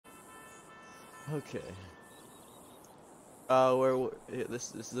Okay.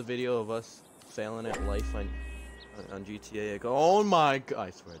 This is a video of us failing at life on GTA. I go, oh my god!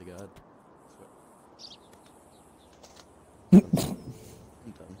 I swear to God. I'm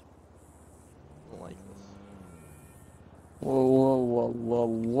done. I don't like this. Whoa, whoa, whoa, whoa,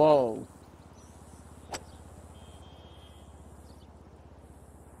 whoa.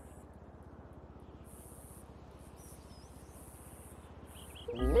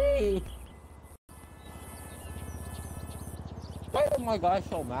 Me? Why is my guy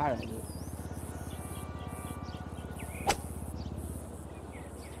so mad at me?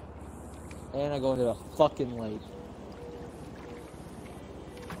 And I go into the fucking lake.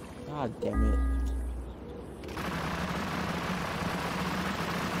 God damn it.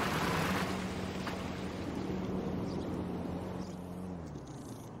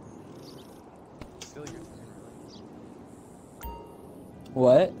 Still your turn, really?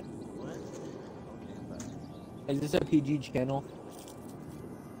 What? What? Okay, I'm back. Is this a PG channel?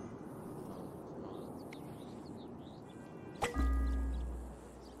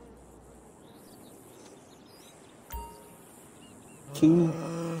 Two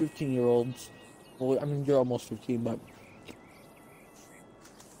 15-year-olds. Well, I mean, you're almost 15, but...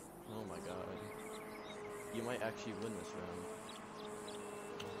 Oh my god. You might actually win this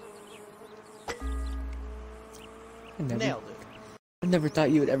round. Nailed it. I never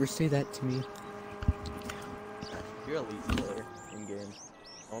thought you would ever say that to me. You're a leaf blower in game.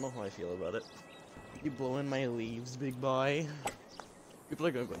 I don't know how I feel about it. You blowing my leaves, big boy. People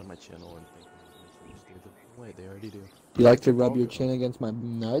are gonna go to my channel and think I'm so stupid. Wait, they already do. You like to rub your chin against my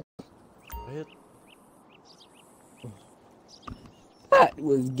nut? What? That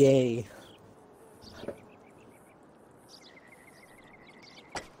was gay.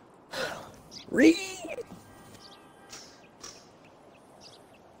 Read.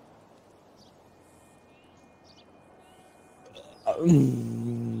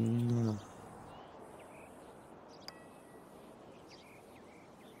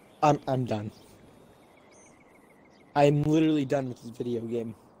 I'm done. I'm literally done with this video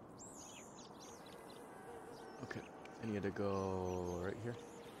game. Okay, I need to go right here.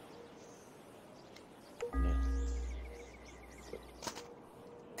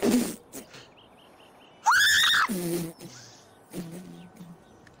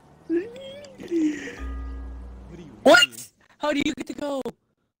 What? How do you get to go?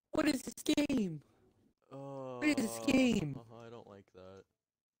 What is this game? What is this game? I don't like that.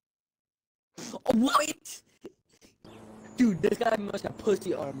 What? Dude, this guy must have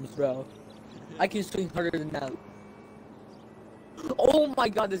pussy arms, bro. I can swing harder than that. Oh my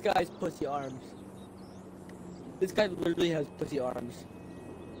god, this guy has pussy arms. This guy literally has pussy arms.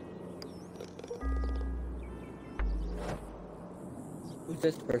 Who's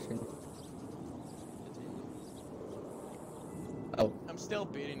this person? Oh. I'm still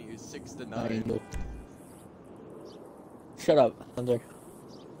beating you 6-9. No. Shut up, Hunter.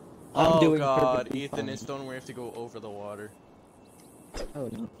 I'm Oh doing god, perfectly Ethan fine. and Stone, we have to go over the water. Oh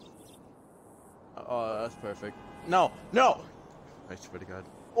no. Oh, that's perfect. No, no! I swear to God.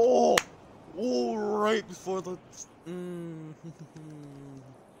 Oh! Oh, right before the...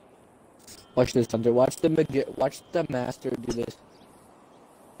 Watch this, Hunter. Watch the master do this.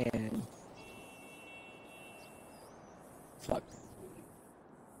 And... Fuck.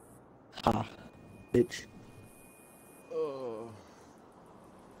 Ha. Bitch. Oh.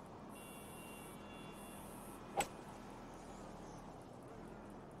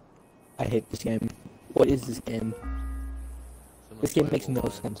 I hate this game. What is this game? This game makes no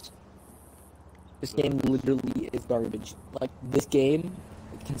sense. This game literally is garbage. Like, this game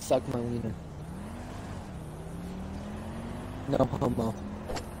can suck my wiener. No homo.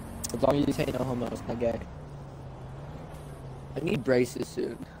 As long as you say no homo, it's not gay. I need braces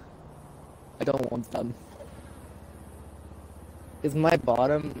soon. I don't want them. Because my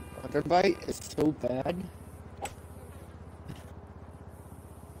bottom underbite is so bad.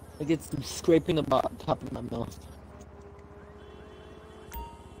 Like, it's scraping the top of my mouth.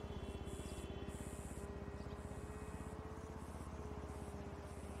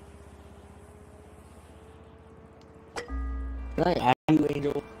 Can I add you,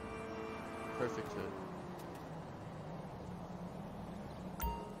 Angel? Perfect hit.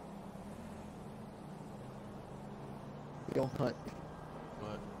 We don't hunt.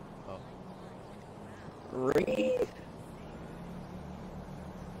 What? Oh. Reed?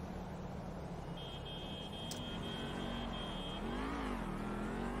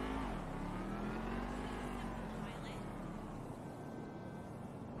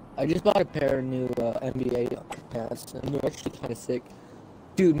 I just bought a pair of new NBA pants, and they're actually kind of sick.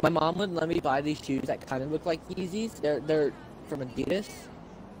 Dude, my mom wouldn't let me buy these shoes that kind of look like Yeezys. They're from Adidas.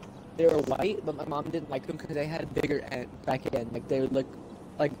 They were white, but my mom didn't like them because they had a bigger back end. Like they would look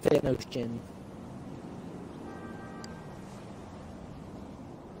like Thanos' chin.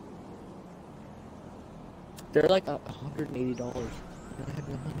 They're like $180. I have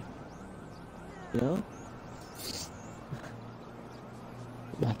no money. You know?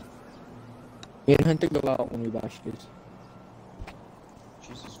 Yeah. Me and Hunter go out when we buy shoes.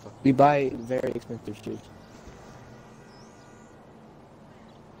 Jesus fuck. We buy very expensive shoes.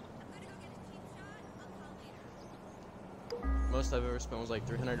 Most I've ever spent was like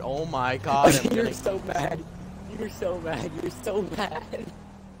 300. Oh my god. You're so mad. You're so mad. You're so mad.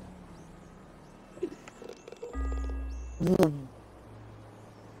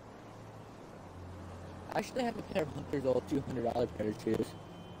 I actually have a pair of Hunter's old $200 pair of shoes.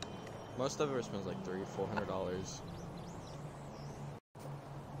 Most I've ever spent was like $300-$400.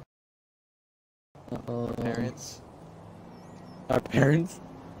 Parents. Our parents?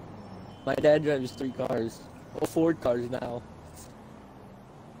 My dad drives 3 cars. Well, 4 cars now.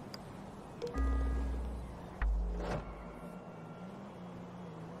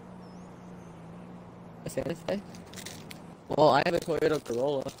 What's that say? Well, I have a Toyota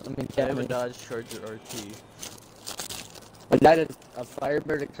Corolla. I have a Dodge Charger RT. My dad has a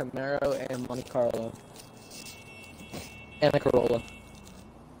Firebird, a Camaro, and Monte Carlo. And a Corolla.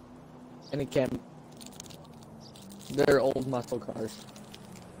 And a Cam. They're old muscle cars.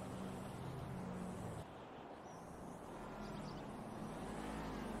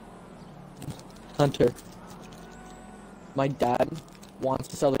 Hunter. My dad wants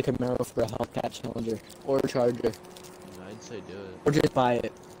to sell the Camaro for a Hellcat Challenger. Or a Charger. I'd say do it. Or just buy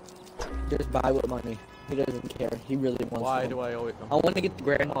it. Just buy with money. He doesn't care. He really wants Why one. do I always... I want to get the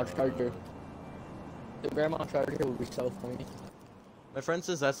Grandma Charger. The Grandma Charger would be so funny. My friend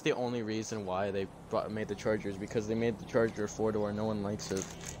says that's the only reason why they made the Chargers, because they made the Charger a 4-door. No one likes it.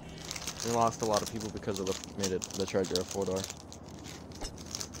 They lost a lot of people because of the Charger a 4-door.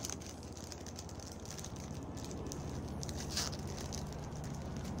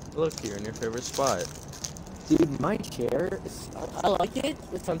 Look, you're in your favorite spot. Dude, my chair, I like it,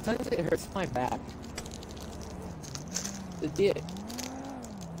 but sometimes it hurts my back. The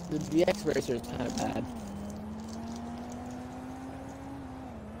DX Racer is kind of bad.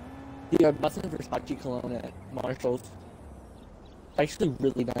 Dude, I bought some Versace cologne at Marshall's. It's actually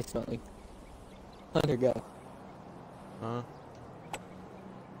really nice smelling. Hunter, go. Huh?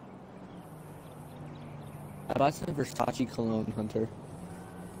 I bought some Versace cologne, Hunter.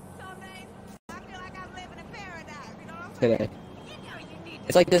 Today.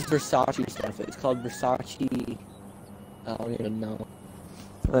 It's like this Versace stuff. It's called Versace. I don't even know.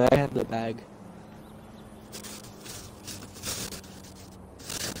 I have the bag.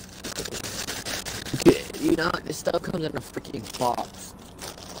 You know, this stuff comes in a freaking box.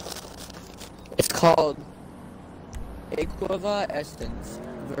 It's called Equiva Essence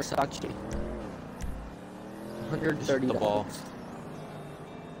Versace. $130. The ball.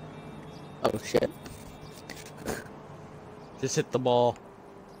 Oh shit. Just hit the ball.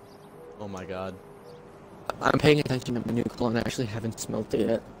 Oh my god. I'm paying attention to my new cologne. I actually haven't smelled it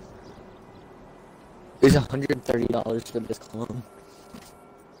yet. It's $130 for this cologne.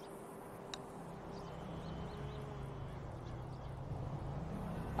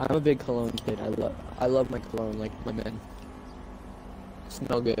 I'm a big cologne kid. I love my cologne like my men.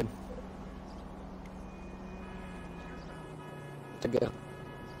 Smell good. To go.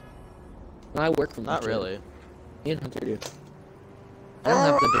 I work from Not really. Me and Hunter do. I don't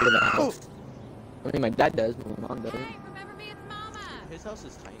have to do the house. I mean, my dad does, but my mom doesn't. Hey, remember me? It's Mama. His house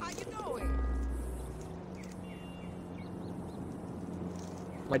is tiny. How you doing?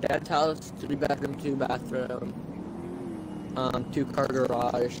 My dad's house, 3 bedroom, 2 bathroom, 2 car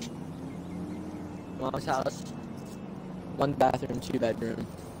garage. Mom's house, 1 bathroom, 2 bedroom.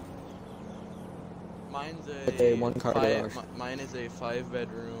 Mine's Okay, 1 car garage. Mine is a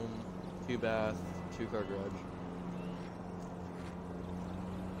 5-bedroom, 2 bath, 2 car garage.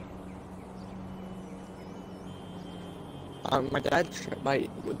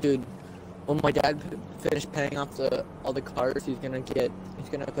 Dude, when my dad finished paying off all the cars, he's gonna put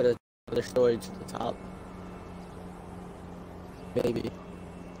another storage at the top. Maybe.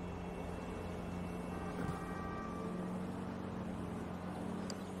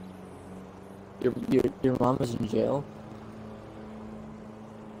 Your mom is in jail?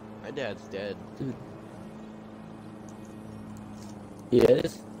 My dad's dead. Dude. He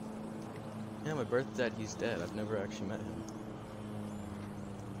is? Yeah, my birth dad, he's dead. I've never actually met him.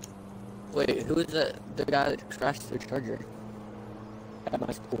 Wait, who is the guy that crashed the Charger? at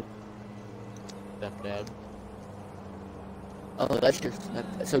my school. Stepdad. Oh, that's your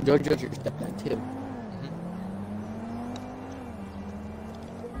stepdad. So Jojo's your stepdad too.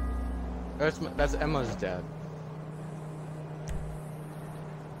 That's Emma's dad.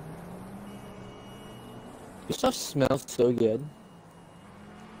 Your stuff smells so good.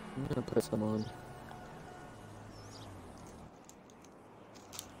 I'm gonna put some on.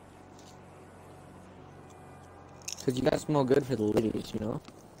 Cause you guys smell good for the ladies, you know?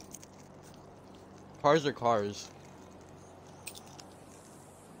 Cars are cars.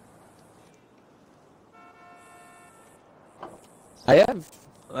 I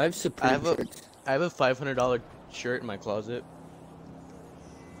have Supreme shirts. I have a $500 shirt in my closet.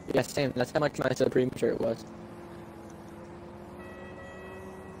 Yeah, same. That's how much my Supreme shirt was.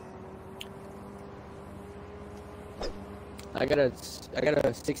 I got a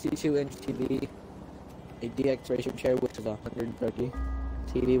 62-inch TV, a DX Racer chair, which is 130.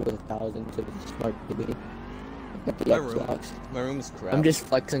 TV was 1,000, so it's a smart TV. I got the Xbox. My room's crap. I'm just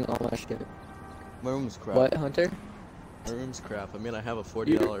flexing all my shit. My room's crap. What, Hunter? My room's crap. I mean, I have a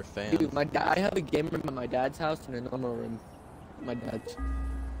 $40 fan. Dude, I have a game room at my dad's house and a normal room at my dad's.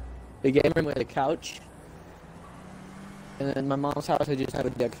 The game room with a couch. And then my mom's house, I just have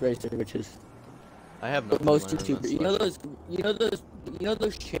a DX Racer, which is I have what nothing most in my room, YouTubers. that's You know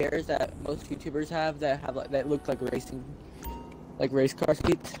those chairs that most YouTubers have that look like racing, like race car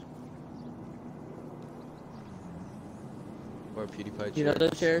seats. Or PewDiePie chairs. You know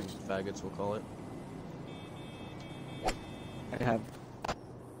those chairs? Faggots, we'll call it. I have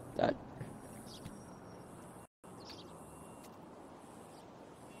that.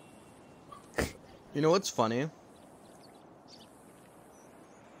 You know what's funny?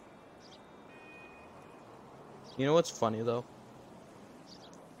 You know what's funny though?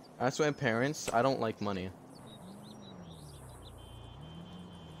 I asked my parents, I don't like money.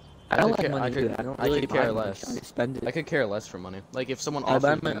 I don't like I money could, either. I don't I really could care buy less. much. I spend it. I could care less for money. Like if someone I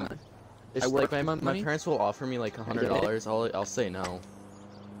buy offers me, my. it's I work like for my my money. parents will offer me like $100. I'll say no.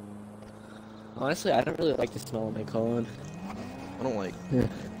 Honestly, I don't really like the smell of my cologne. I don't like. Yeah.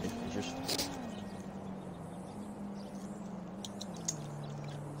 It's just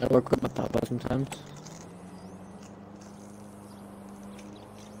I work with my papa sometimes.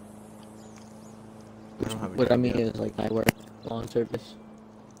 I don't have a What job I mean yet. is, like, I work lawn service.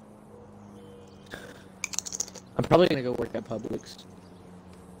 I'm probably gonna go work at Publix.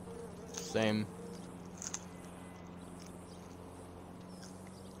 Same.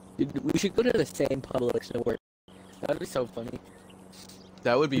 Dude, we should go to the same Publix and work. That'd be so funny.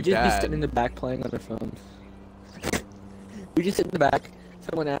 That would be We just be bad. sitting in the back playing on our phones. We just sit in the back.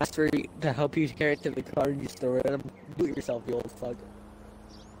 Someone asks for you to help you carry it to the car and you throw it at them. Do it yourself, you old fuck.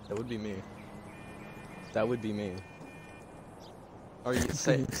 That would be me. That would be me. Or you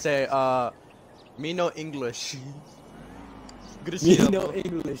say, me no English. Good to see You you. know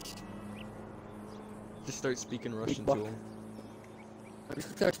English. Just start speaking Russian fuck. to him. I'm just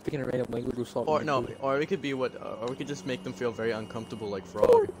gonna start speaking a random language or something. Or no, or we could be what, or we could just make them feel very uncomfortable like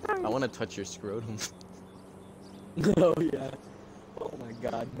Frog. I want to touch your scrotum. Oh yeah. Oh my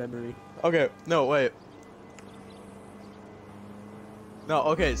god, memory. Okay, no, wait. No,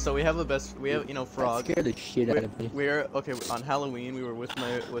 okay, so we have the best, we have, you know, Frog. That scared the shit out of me. We're, okay, on Halloween, we were with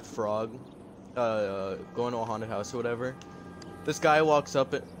Frog, going to a haunted house or whatever. This guy walks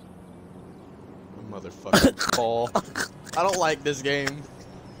up and... Motherfucker, Paul. I don't like this game.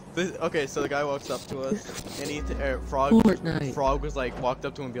 Okay, so the guy walks up to us, and Frog was like, walked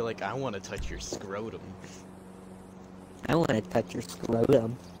up to him and be like, I want to touch your scrotum. I want to touch your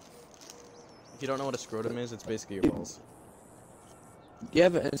scrotum. If you don't know what a scrotum is, it's basically your balls. Do you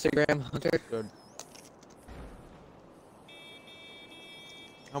have an Instagram, Hunter? Good.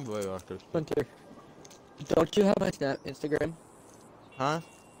 I'm very awkward. Hunter. Don't you have my Instagram? Huh?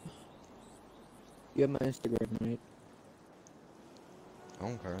 You have my Instagram, right? I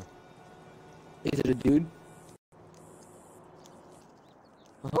don't care. Is it a dude?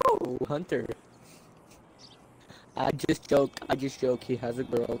 Oh, Hunter. I just joke, he has a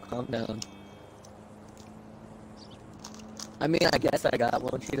girl, calm down. I mean, I guess I got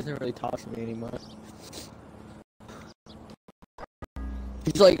one, she doesn't really talk to me anymore.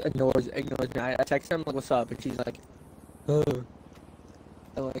 She's like, ignores me, I text her, I'm like, what's up, and she's like, oh.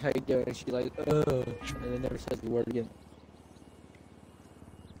 I'm like, how you doing, and she's like, oh, and then never says the word again.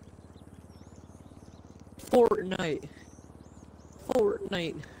 Fortnite.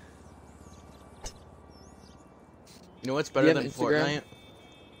 You know what's better have than Instagram? Fortnite?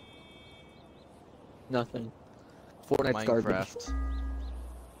 Nothing. Fortnite's garbage. Minecraft.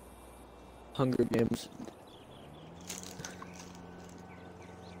 Hunger Games.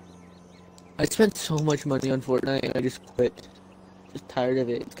 I spent so much money on Fortnite and I just quit. Just tired of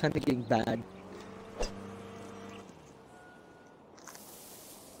it. It's kind of getting bad.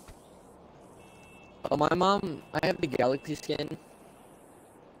 Oh, my mom, I have the Galaxy skin.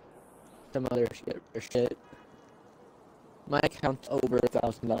 Some other shit. My account's over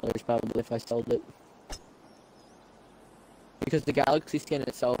 $1,000 probably if I sold it. Because the Galaxy skin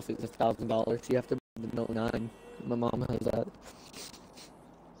itself is $1,000. You have to buy the Note 9. My mom has that.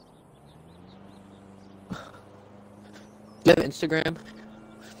 Do you have Instagram?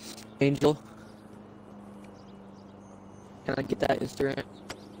 Angel? Can I get that Instagram?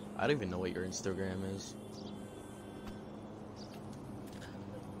 I don't even know what your Instagram is.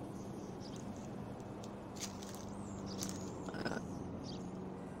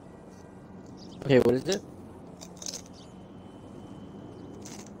 Okay, what is it?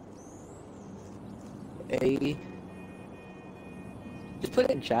 Just put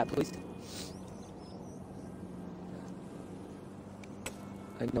it in chat, please.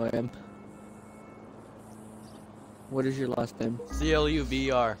 I know I am. What is your last name?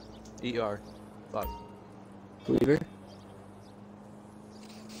 CLUVR. Fuck. Cleaver?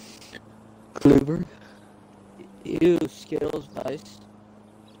 Cleaver? Ew, Skittles, nice.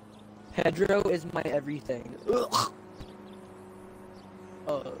 Pedro is my everything. Ugh.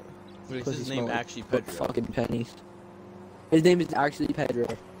 Wait, is Pussy his name smell actually like Pedro? fucking pennies. His name is actually Pedro.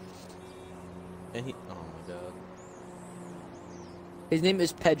 And he. Oh my god. His name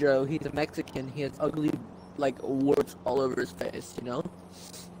is Pedro. He's a Mexican. He has ugly, like, warts all over his face, you know?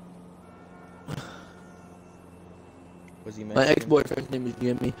 Was he My Mexican? ex-boyfriend's name is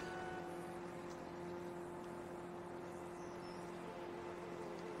Jimmy.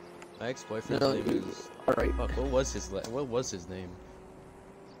 My ex-boyfriend's No, name is. alright. Fuck. What was his name?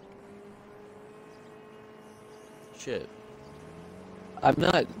 Shit. I'm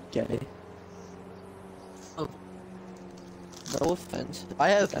not gay. Oh. No offense. I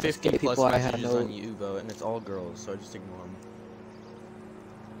have That's 50 gay plus people I have messages no- on Yubo, and it's all girls, so I just ignore them.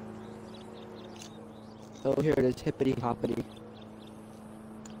 Oh, here it is. Hippity hoppity.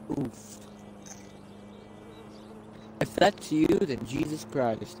 Oof. If that's you, then Jesus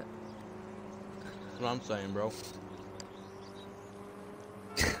Christ. That's what I'm saying, bro.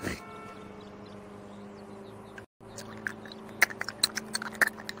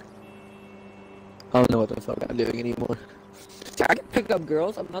 I don't know what the fuck I'm doing anymore. See, I can pick up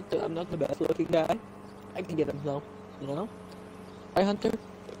girls. I'm not the best looking guy. I can get them though, you know. Hi, Hunter.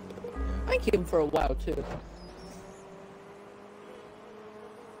 I keep him for a while too.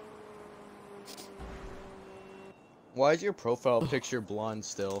 Why is your profile picture blonde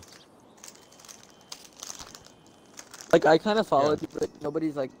still? Like I kind of followed you, but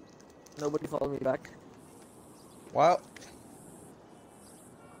nobody followed me back. Wow.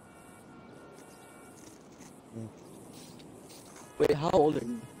 Wait, how old are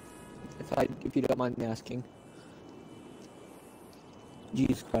you? If you don't mind me asking.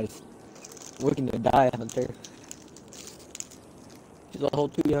 Jesus Christ. We're gonna die, Hunter. She's a whole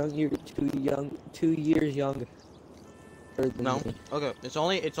 2 years younger than No. me. Okay. It's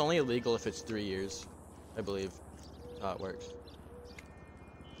only illegal if it's 3 years, I believe. How it works.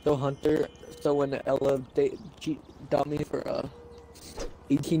 So Hunter, so when Ella dumped me for a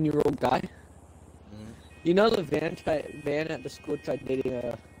 18-year-old guy, you know the van at the school tried dating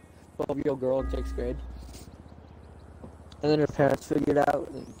a 12-year-old girl in 6th grade, and then her parents figured out,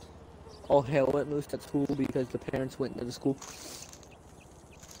 and all hell went loose at school because the parents went into the school.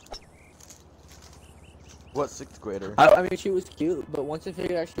 What 6th grader? I mean, she was cute, but once I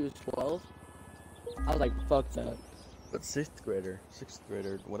figured out she was 12, I was like, fuck that. What 6th grader? 6th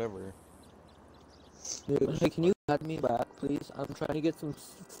grader, whatever. Dude, hey, can you add me back, please? I'm trying to get some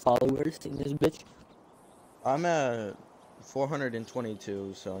followers in this bitch. I'm at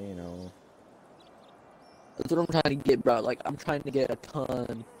 422, so you know. That's what I'm trying to get, bro. Like, I'm trying to get a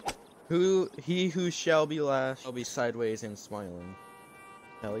ton. He who shall be last shall be sideways and smiling.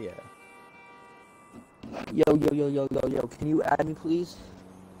 Hell yeah. Yo, can you add me, please?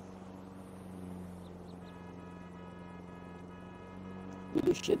 Dude,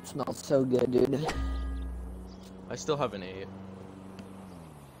 this shit smells so good, dude. I still haven't ate.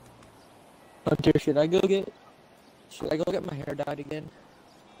 Hunter, should I go get my hair dyed again?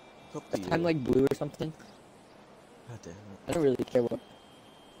 Up to Kind you. of like blue or something? God damn it. I don't really care what.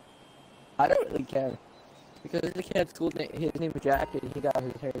 I don't really care. Because there's a kid at school, his name is Jack, and he got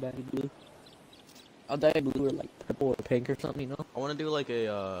his hair dyed blue. I'll dye it blue or like purple or pink or something, you know? I want to do like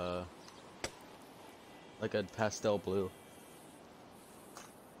a pastel blue.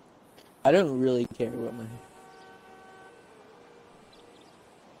 I don't really care what my...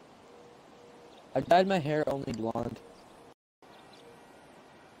 I dyed my hair only blonde.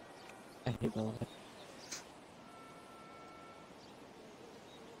 I hate my life.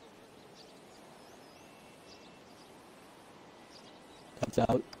 Cuts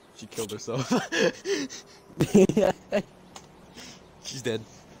out. She killed herself. She's dead.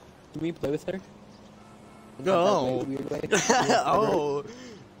 Can we play with her? No. Weird way. Oh.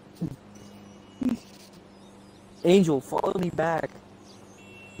 Angel, follow me back.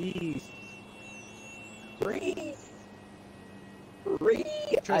 Please. Free.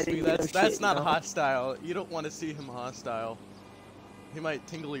 Trust me, that's not hostile. You don't want to see him hostile. He might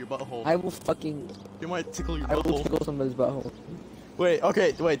tingle your butthole. I will fucking. He might tickle your I will butthole. tickle somebody's butthole. Wait,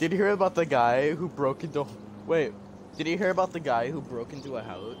 okay, wait. Did you hear about the guy who broke into? Wait, did you hear about the guy who broke into a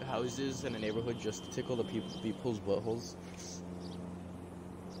houses in a neighborhood just to tickle the people's buttholes?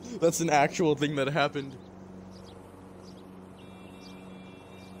 That's an actual thing that happened.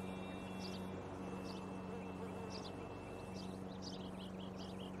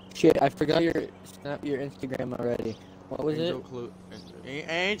 Shit, I forgot your Instagram already. What was it?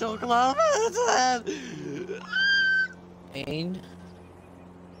 Angel Clovis. Ain.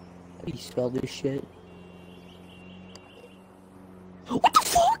 How do you spell this shit? What the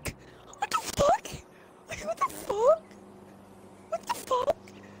fuck? What the fuck? What the fuck? What the fuck?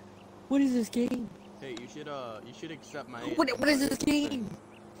 What is this game? Hey, you should accept my. What is this game?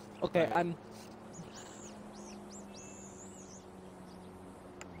 Okay, I'm.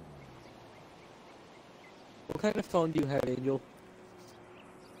 What kind of phone do you have, Angel?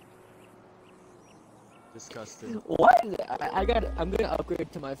 Disgusting. What? I'm gonna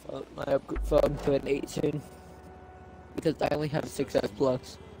upgrade to my phone to an 8 soon. Because I only have 6S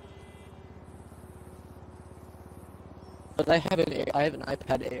Plus. But I have an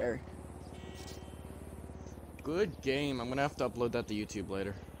iPad Air. Good game. I'm gonna have to upload that to YouTube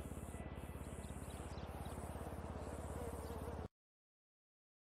later.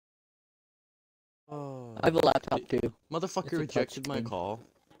 Oh. I have a laptop too. Motherfucker It's a rejected my touchscreen. call.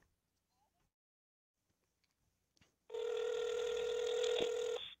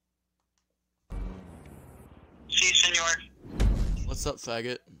 Si, senor. What's up,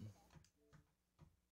 faggot?